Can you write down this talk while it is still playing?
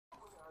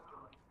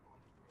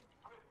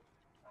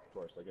Of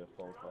course, I get a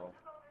phone call.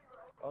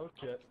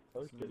 Okay,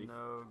 okay.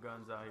 No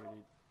guns out here,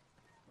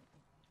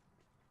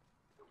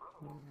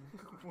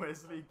 dude.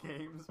 Wesley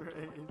Games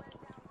Raid.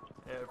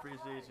 Yeah,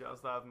 appreciate y'all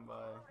stopping by.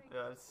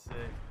 Yeah, that's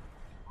sick.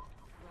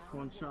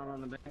 One shot on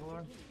the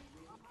Bangalore.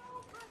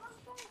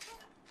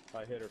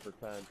 I hit her for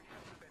 10.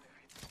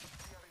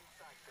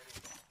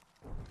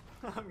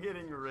 I'm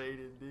getting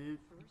raided, dude.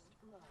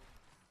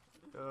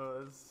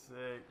 Oh, that's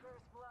sick.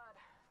 First blood.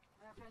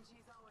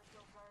 FNG's always go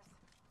first.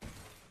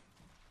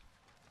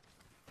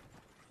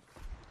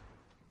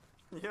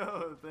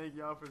 Yo, thank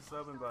y'all for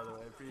subbing, by the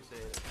way. I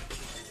appreciate it.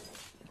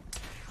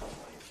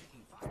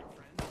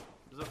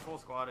 There's a full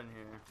squad in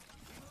here.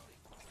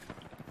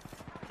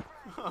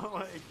 Oh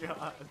my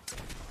god.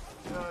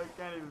 Yo, I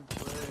can't even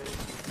play.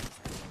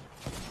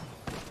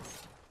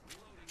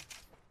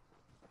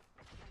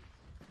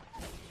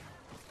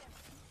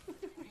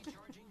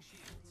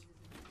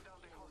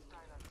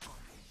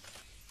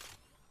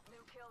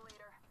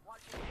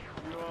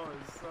 You all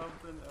is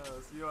something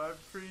else. Yo, I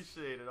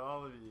appreciate it,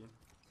 all of you.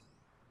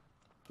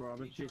 Bro, I've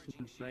been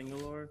chasing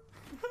Bangalore.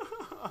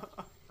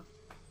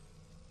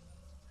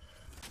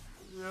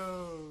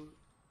 Yo.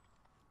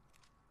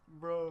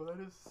 Bro, that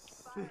is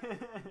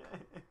sick.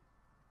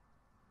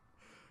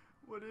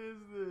 What is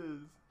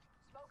this?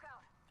 Smoke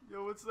out. Yo,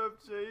 what's up,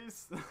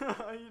 Chase?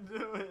 How you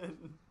doing?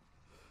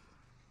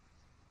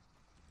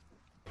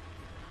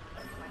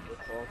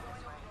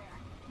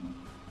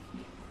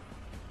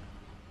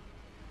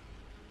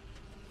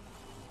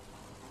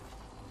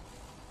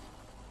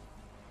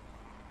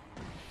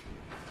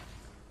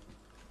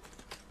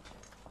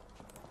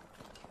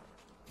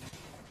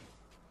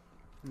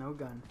 No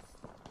gun.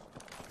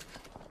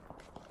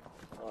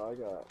 Oh, I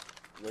got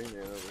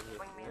wingman over here.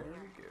 There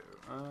we go.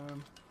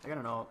 I got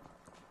an ult.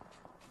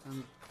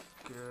 I'm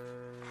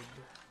good.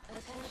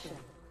 Attention.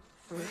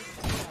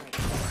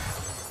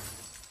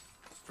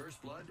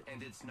 First blood,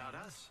 and it's not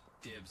us.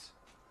 Dibs.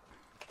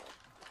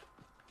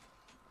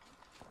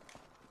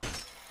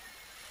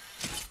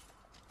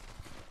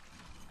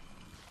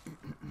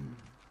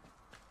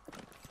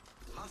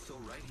 Hostile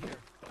right here.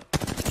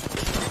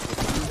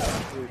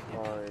 Actually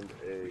find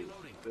a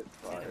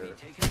Spitfire.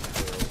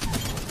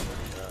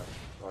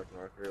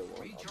 Marker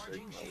one. I'll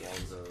take my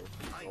longbow.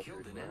 I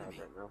killed an enemy.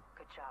 Right now.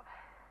 Good job.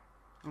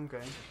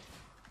 Okay.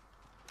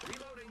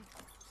 Reloading.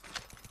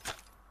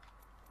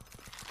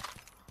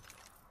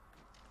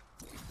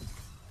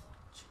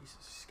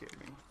 Jesus, scared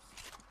me.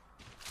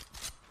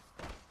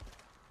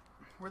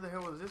 Where the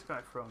hell was this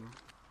guy from?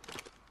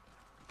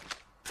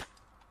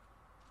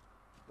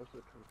 What's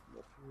it come from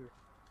up here?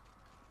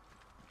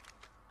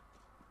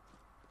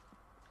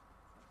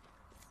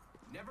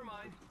 Never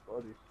mind.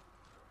 Buddies.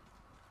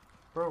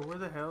 Bro, where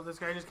the hell? This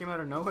guy just came out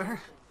of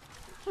nowhere?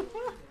 That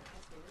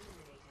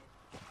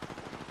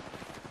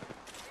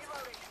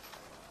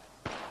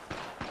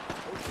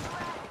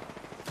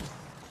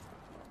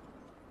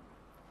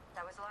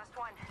was the last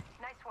one.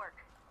 Nice work.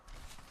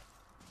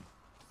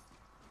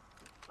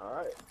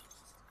 Alright.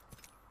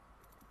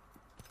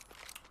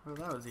 Well,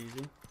 that was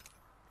easy.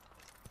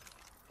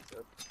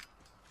 Yep.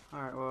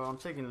 Alright, well, I'm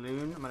taking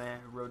Loon. I'm gonna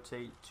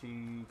rotate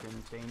to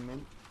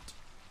containment.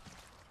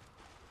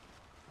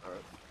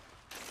 Alright.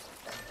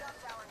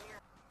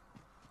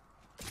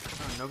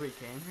 Oh, nobody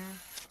came here?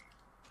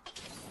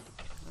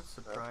 That's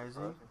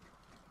surprising.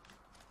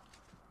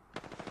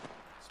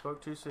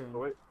 Spoke too soon. Oh,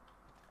 wait.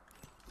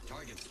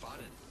 Target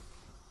spotted.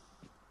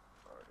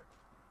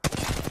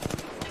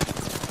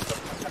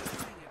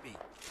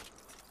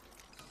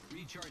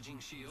 Recharging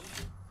shield.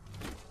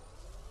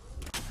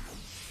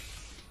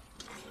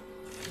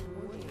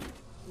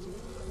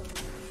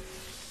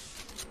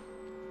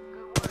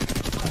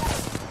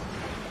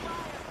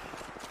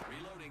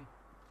 Reloading.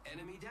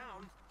 Enemy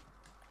down.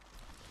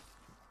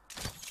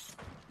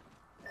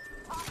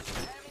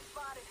 Enemy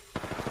spotted.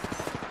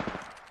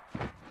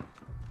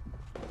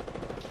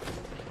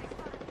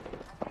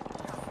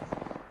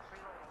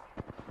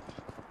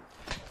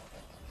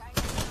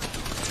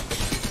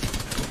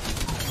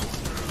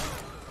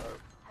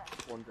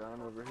 One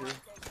down over here.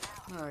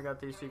 Oh, I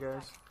got these two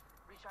guys.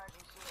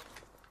 Recharging shield.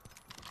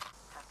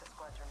 Half the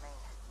squads remain.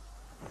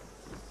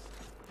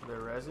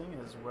 They're rezzing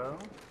as well.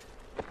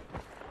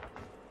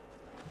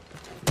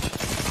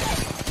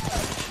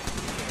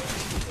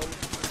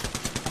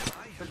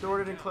 The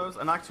door didn't close.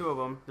 I knocked two of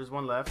them. There's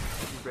one left.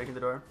 He's breaking the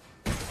door.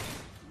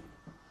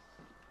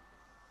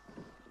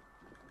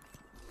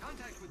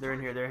 They're in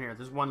here. They're in here.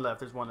 There's one left.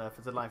 There's one left.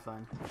 It's a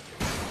lifeline.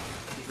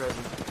 He's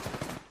rezzing.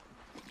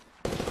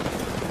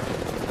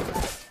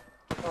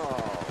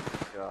 Oh,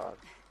 God.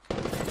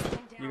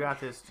 You got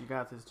this. You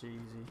got this,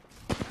 G-Easy.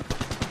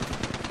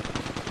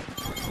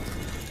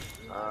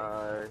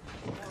 That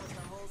was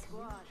the whole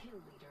squad.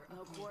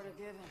 No quarter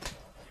given.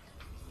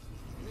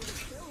 You're the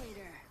kill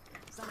leader.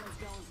 Someone's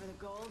going for the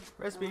gold.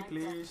 Recipe,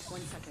 please.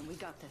 1 second, we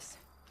got this.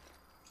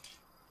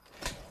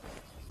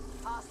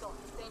 Hostile,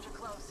 danger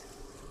close.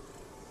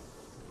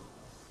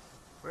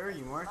 Where are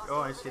you, Mark?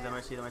 Oh, I see them.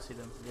 I see them. I see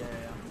them. Yeah, yeah,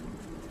 yeah.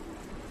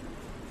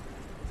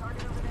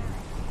 Target over there.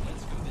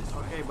 Let's go this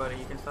way. Okay, buddy,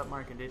 you can stop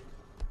marking, dude.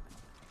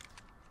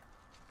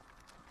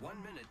 1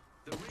 minute.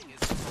 The ring is.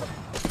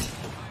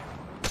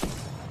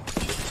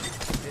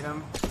 Hit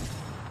him.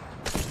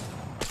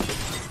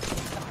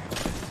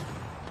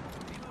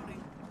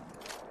 Reloading.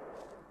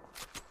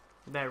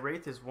 That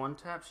Wraith is one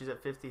tap. She's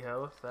at 50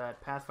 health. That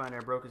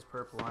Pathfinder broke his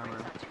purple armor.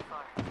 Not too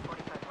far.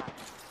 45 left.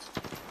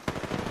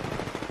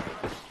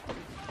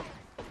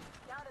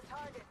 Down to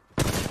target.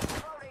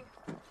 Reloading.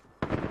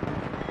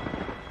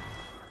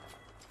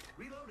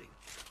 Reloading.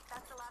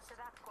 That's the last of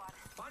that squad.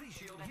 Body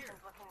shield here.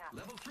 Veterans looking up.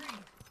 Level 3.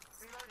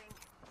 Reloading.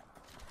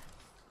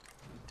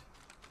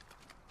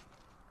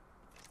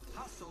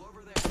 Hostile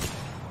over there.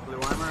 Blue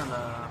armor on the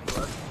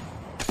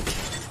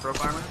left.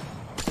 Broke armor.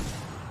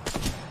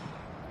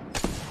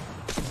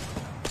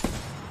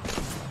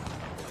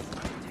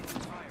 I'm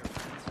taking fire,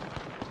 friends.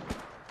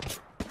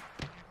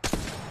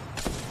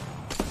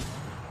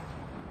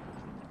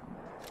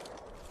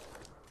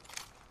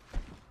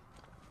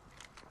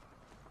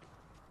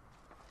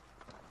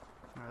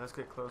 Alright, let's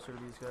get closer to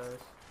these guys.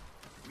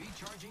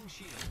 Recharging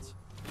shields.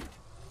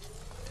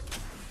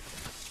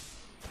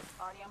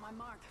 Already on my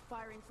mark.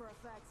 Firing for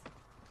effect.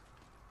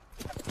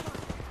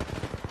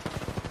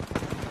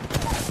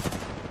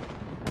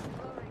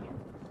 Reloading.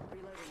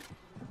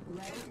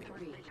 Round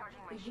 3. Recharging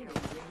my Beginning shield.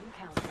 ring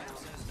countdown.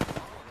 Says that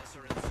all of us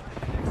are inside the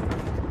next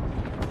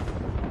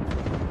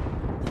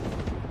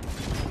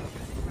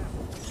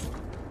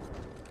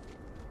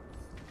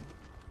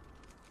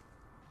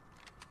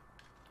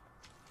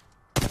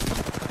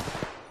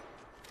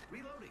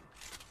Reloading.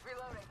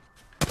 Reloading.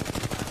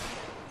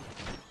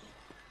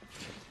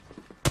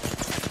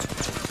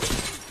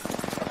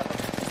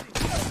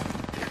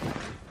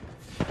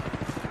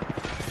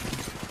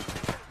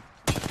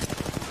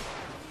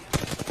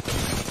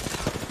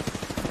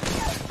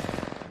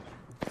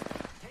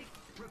 Take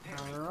repair.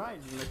 Alright,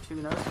 you look 2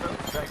 no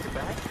strokes back to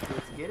back.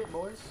 Let's get it,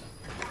 boys.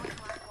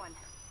 Last one.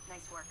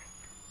 Nice work.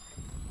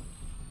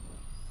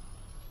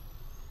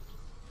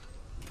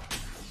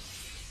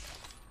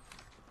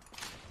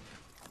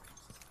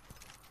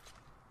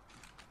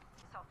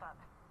 Self up.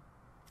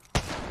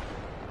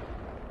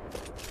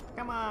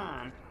 Come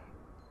on.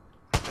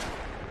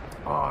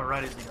 Oh,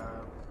 right as he got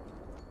up.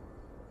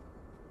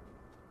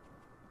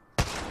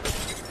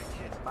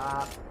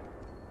 Bop.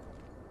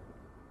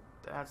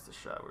 That's the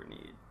shot we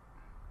need.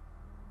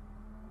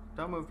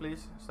 Don't move,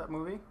 please. Stop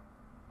moving.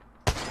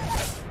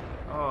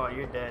 Oh,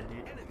 you're dead,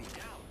 dude. Enemy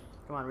down.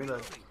 Come on,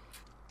 reload. Reloading.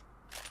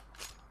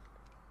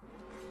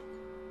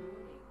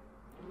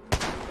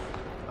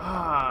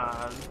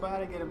 Ah, I was about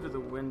to get him to the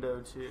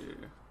window, too.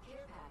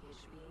 Care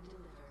package being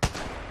delivered.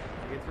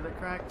 Can I get through the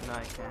crack? No,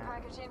 I can't.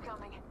 Package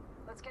incoming.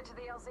 Let's get to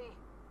the LZ.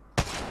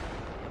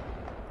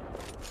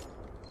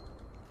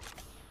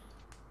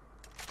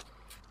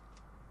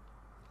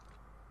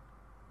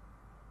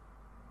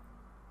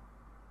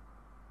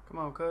 Come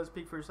on, cuz.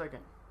 Peek for a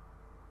second.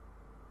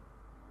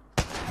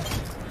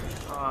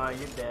 Oh,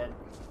 you're dead.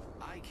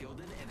 I killed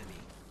an enemy.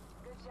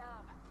 Good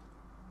job.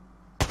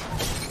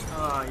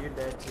 Oh, you're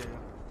dead, too.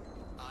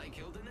 I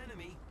killed an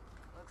enemy.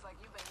 Looks like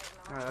you've been hitting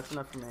them. Alright, that's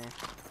enough for me.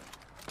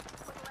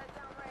 Looking at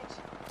downrange.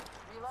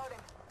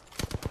 Reloading.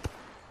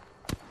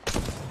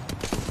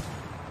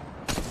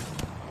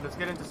 Let's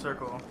get into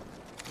circle.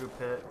 Through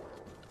pit.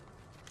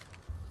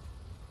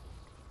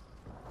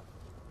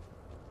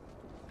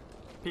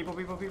 People,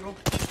 people, people.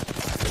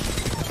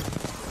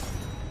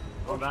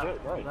 Oh, that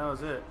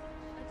was it.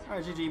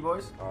 Alright, GG,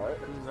 boys. Alright.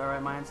 This is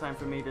alright, man. Time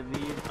for me to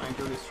leave. I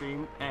enjoyed the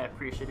stream. I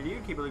appreciated you.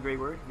 Keep up the great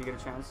work. If you get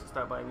a chance to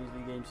stop by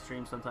Weasley Games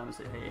stream sometime and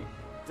say hey.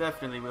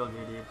 Definitely will do,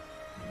 dude.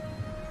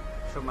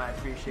 Show my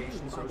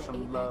appreciation, show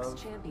some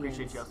love.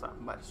 Appreciate y'all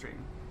stopping by the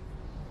stream.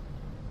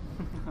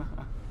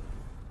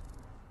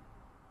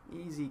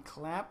 Easy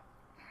clap.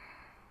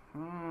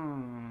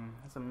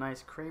 That's some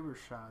nice Kraber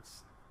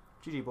shots.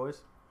 GG,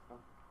 boys.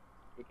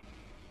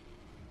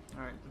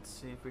 Alright, let's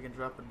see if we can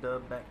drop a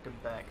dub back to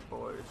back,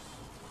 boys.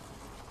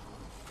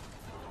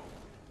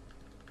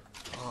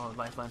 Oh,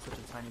 Lifeline's such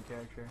a tiny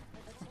character.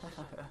 Round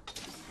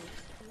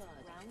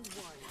 1.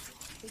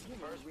 Beginning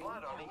First ring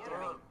blood on the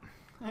countdown.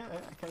 enemy.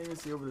 I can't even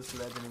see over this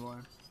ledge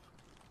anymore.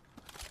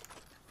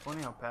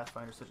 Funny how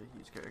Pathfinder's such a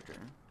huge character.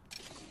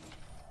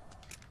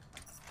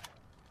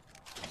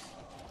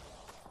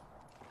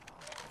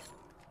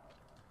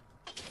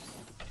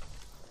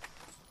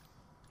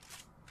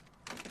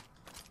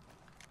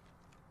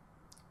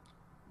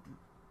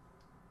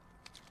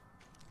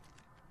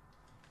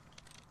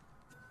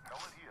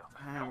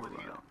 And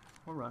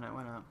we'll run it,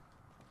 why not?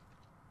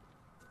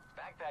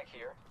 Backpack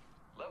here.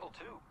 Level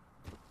 2.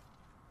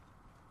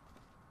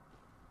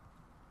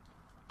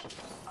 I am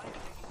taking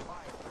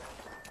fire,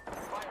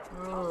 friends. Fire from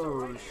Tulsa Oh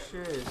right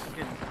here. shit, it's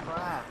getting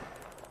crap.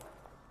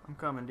 I'm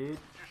coming, dude.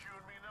 Just you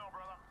and me now,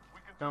 brother.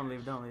 We can Don't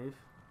leave, don't leave.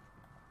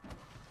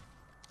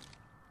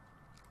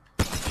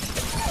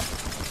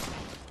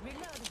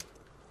 Reloading.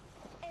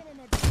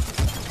 Enemy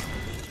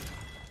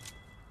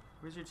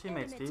Where's your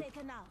teammates, dude?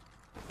 taken out.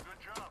 Good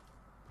job.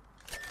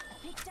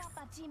 Picked up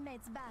a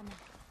teammate's banner.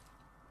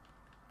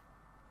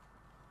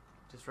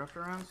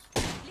 Disruptor rounds?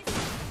 Listen,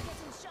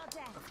 getting shot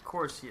at. Of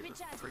course he is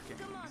Richard, freaking.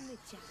 come on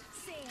with ya.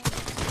 Say it.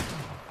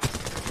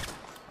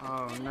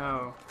 Oh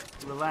no.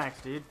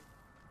 Relax, dude.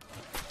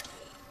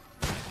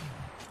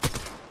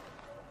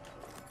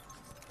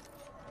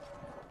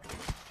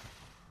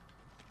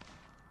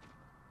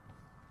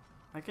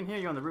 I can hear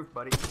you on the roof,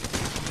 buddy.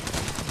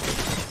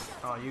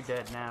 Oh, you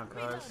dead now,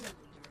 cuz.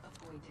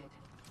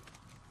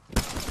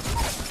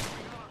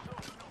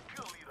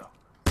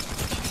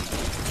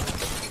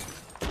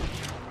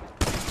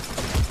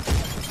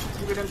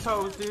 Keep it in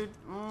toes, dude.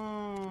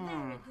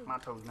 My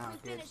toes now,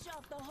 We good. finish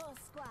off the whole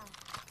squad.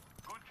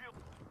 Good kill.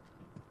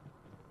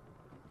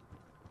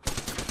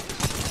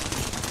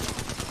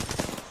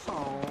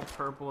 Oh,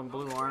 purple and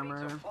blue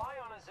armor. Fly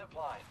on a zip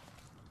line.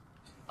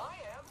 I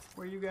am.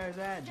 Where you guys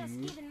at, Just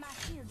dude? giving my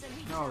shields a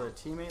reach No, out.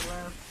 the teammate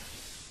left.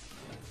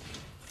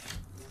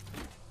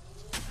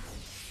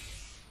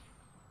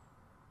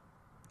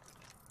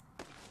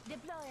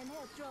 Deploying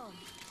health drone.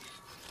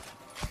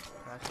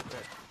 That's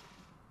it.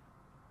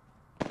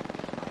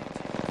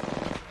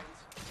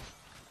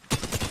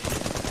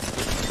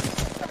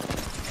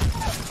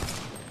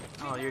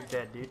 Oh, you're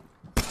dead, dude.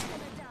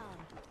 Enemy down.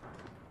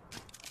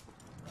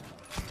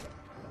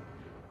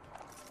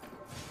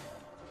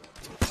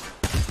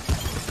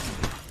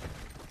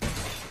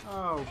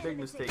 Oh, big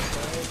mistake,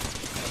 guys.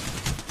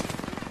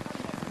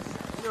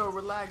 Yo,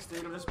 relax,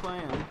 dude. I'm just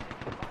playing.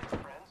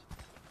 Friends.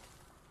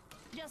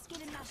 Just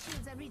giving my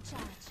shields a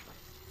recharge.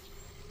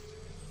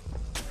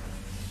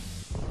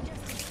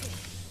 Just a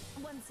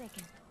sec. 1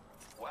 second.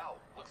 Wow,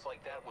 looks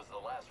like that was the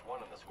last one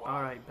in the squad.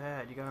 Alright,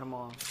 bad. You got them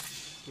all.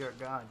 You're a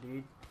god,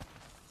 dude.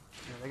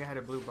 Yeah, that guy had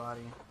a blue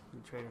body. We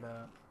traded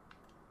out.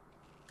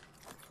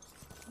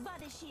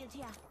 Body shield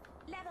here.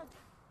 Leveled.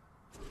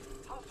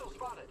 Hostile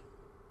spotted.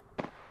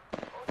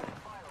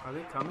 Are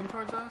they coming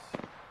towards us?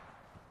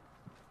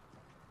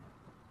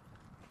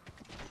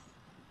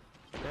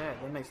 Yeah,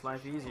 that makes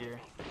life easier.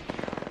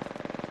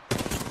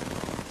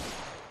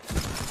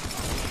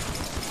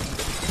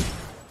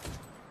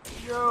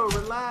 Yo,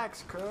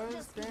 relax, cuz.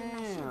 Just giving my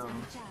shields a Damn.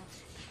 recharge.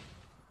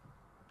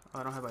 Oh,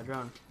 I don't have my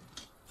drone.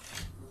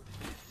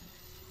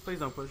 Please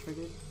don't push me,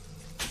 dude.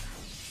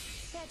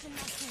 Catching my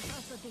shields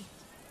also deep.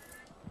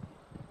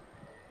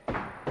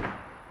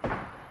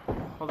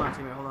 Hold on,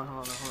 teammate. Hold on.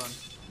 I'm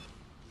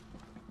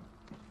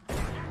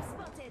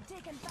spotted.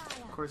 Taking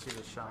fire. Of course he's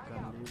a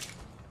shotgun, dude.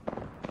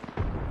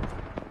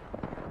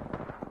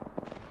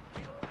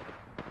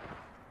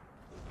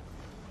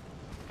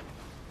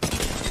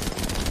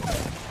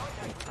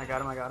 I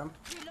got him.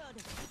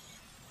 Reloaded.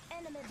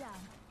 Enemy down.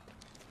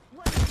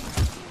 One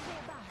shield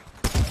nearby.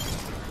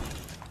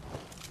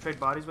 Trade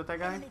bodies with that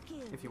guy, Enemy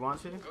killed. if you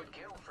want to. Good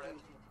kill, friend.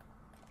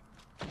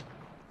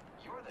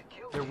 You're the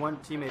kill. Their one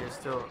teammate is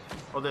still.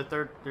 Oh,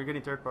 they're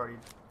getting third party.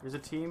 There's a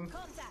team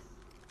Contact.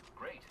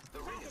 Great. The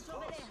ring is Target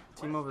over close.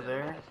 there. Team over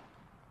there.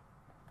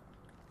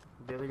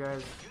 The other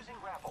guys. Using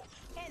grapple.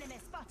 Enemy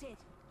spotted.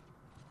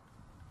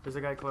 There's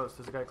a guy close.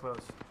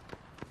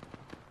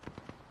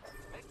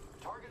 Make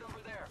target over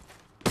there.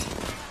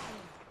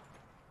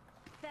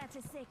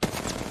 30 seconds.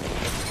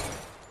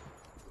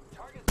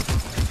 Target.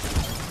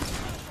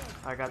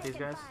 I got these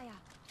guys. Fire.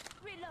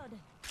 Reloaded.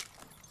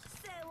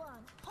 Stay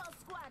one. Whole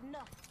squad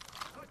knocked.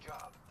 Good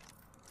job.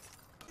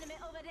 Enemy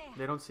over there.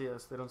 They don't see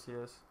us. The enemies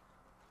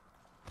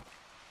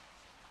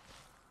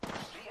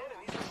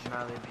are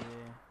Nah, they do.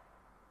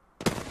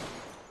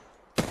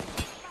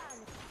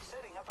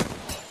 setting up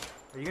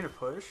a Are you gonna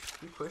push?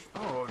 You push?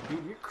 Oh,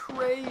 dude, you're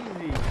crazy.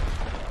 reloading.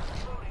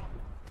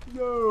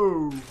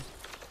 Yo.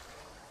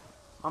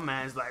 My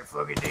man's like,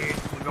 fuck it, dude.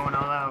 We're going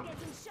all out.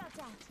 Getting shot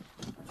at.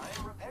 I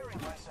am repairing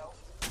myself.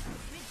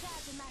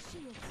 Recharging my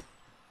shields.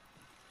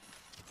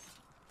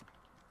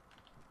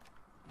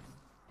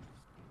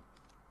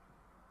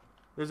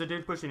 There's a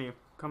dude pushing you.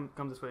 Come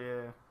this way.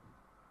 Yeah.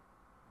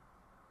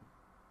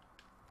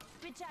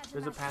 Recharging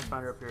There's my a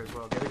pathfinder up here as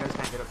well. The other guys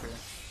can't get up here.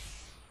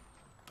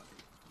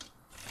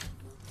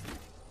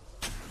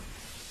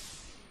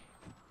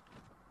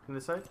 On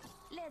this side? shields.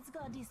 Let's go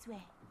this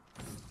way.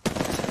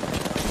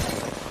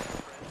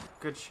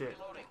 Good shit.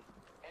 Reloading.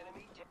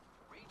 Enemy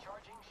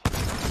recharging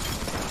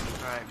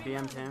shield. Alright,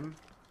 BM'd him.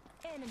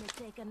 Enemy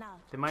taken out.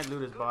 They might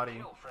loot his Good body.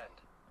 kill, friend.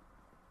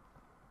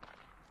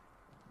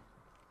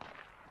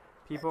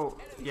 People,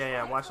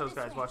 yeah, watch those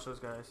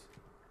guys.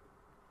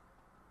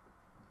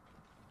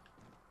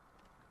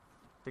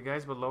 The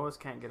guys below us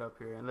can't get up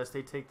here unless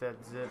they take that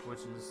zip, which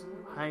is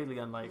highly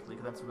unlikely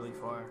because that's really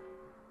far.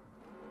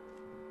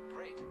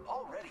 Great.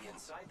 Already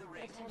inside the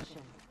ring.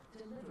 Attention.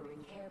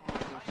 Delivering care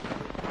package.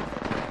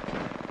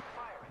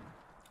 Firing.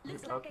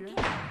 Looks Up like a here? kill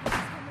package is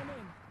coming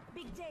in.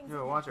 Big things.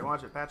 Yo, watch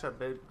it. Patch up,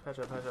 babe. Patch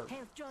up.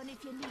 Health drone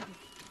if you need it.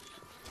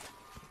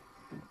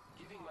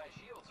 Giving my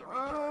shields a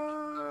recharge.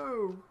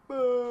 Oh,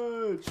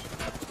 budge.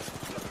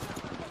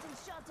 Getting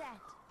shot at.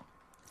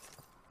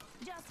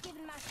 Just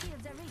giving my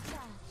shields a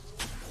recharge.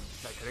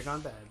 That could have gone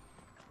bad.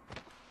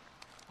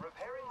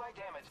 Repairing my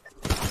damage.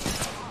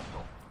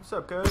 Hostile. What's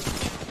up, cuz?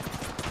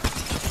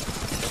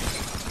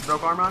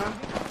 Broke arm on him?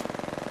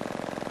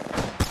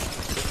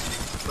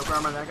 Look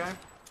arm on that guy.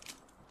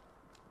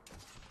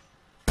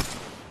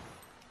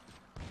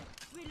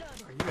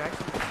 Are you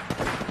actually?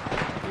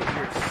 Dude,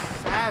 you're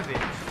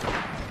savage.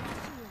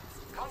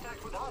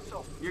 Contact with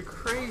hostile. You're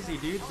crazy,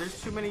 dude.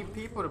 There's too many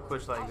people to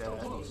push like that.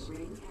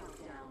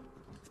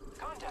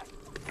 Contact.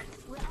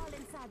 We're all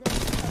inside the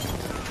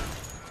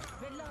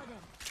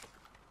reloading.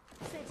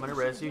 I'm gonna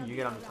res you. You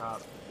get on the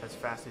top as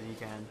fast as you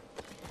can.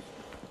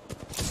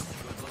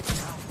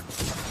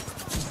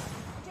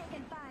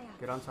 Taking fire.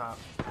 Get on top.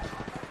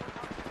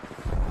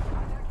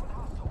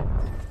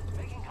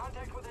 Making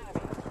contact with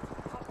enemy.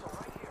 Hostile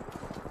right here.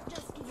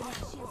 Just giving our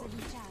shields a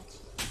recharge.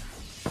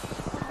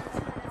 Only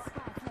 2 other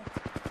squads left.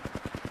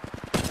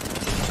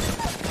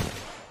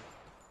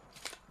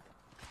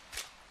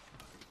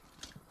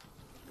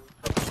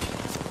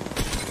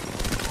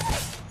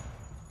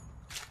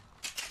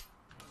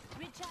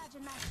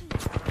 Recharging my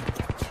shields.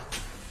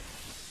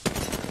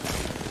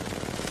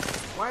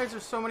 Why is there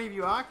so many of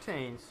you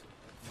octanes?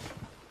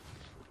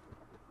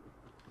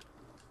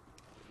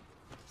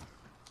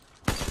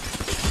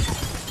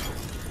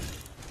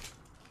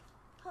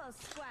 Whole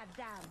squad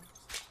down.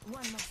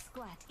 One more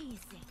squad,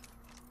 easy.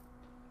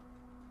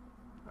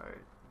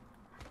 Alright.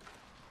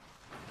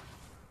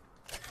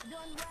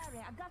 Don't worry,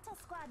 I got a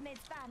squad mate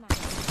spanner.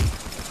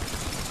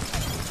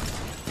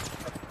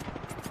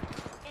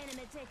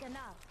 Enemy taken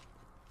out.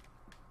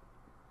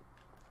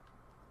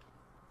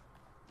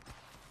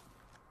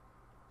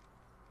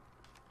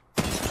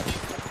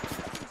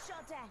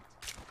 Shot at.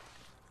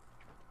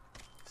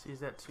 See, is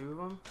that 2 of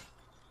them?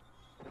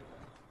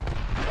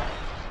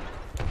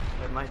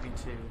 That might be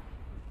 2.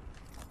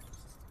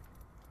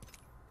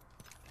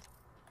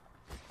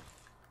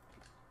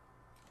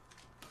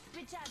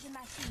 Recharging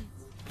my shields.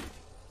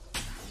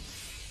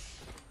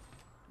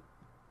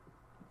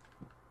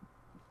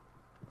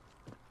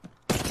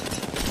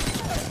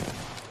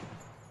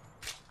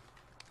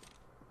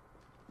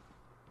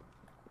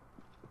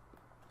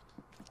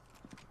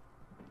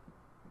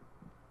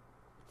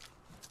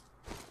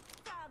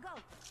 Fire go.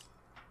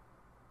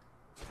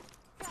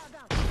 Fire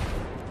go.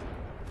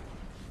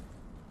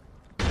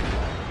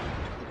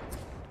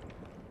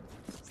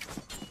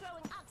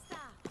 Throwing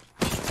Oxstar.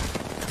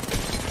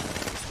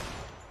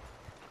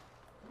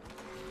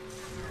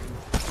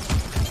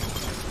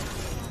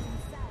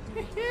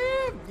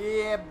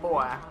 Yeah,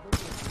 boy.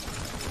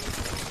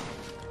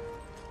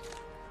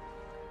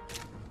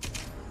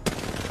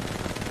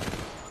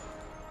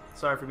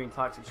 Sorry for being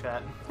toxic,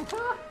 chat.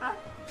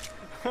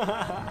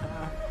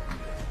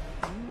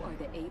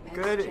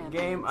 Good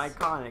game,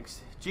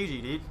 Iconics.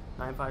 GG, dude.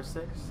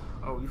 956.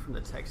 Oh, you from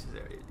the Texas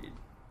area, dude.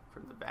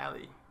 From the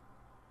Valley.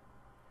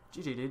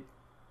 GG, dude.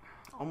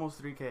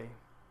 Almost 3K. Alright,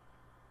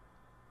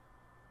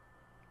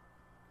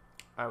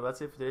 well,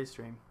 that's it for today's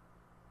stream.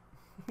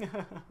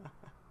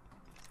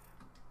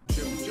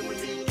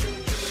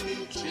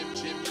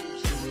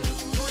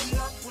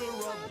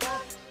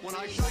 When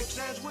I shake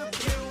hands with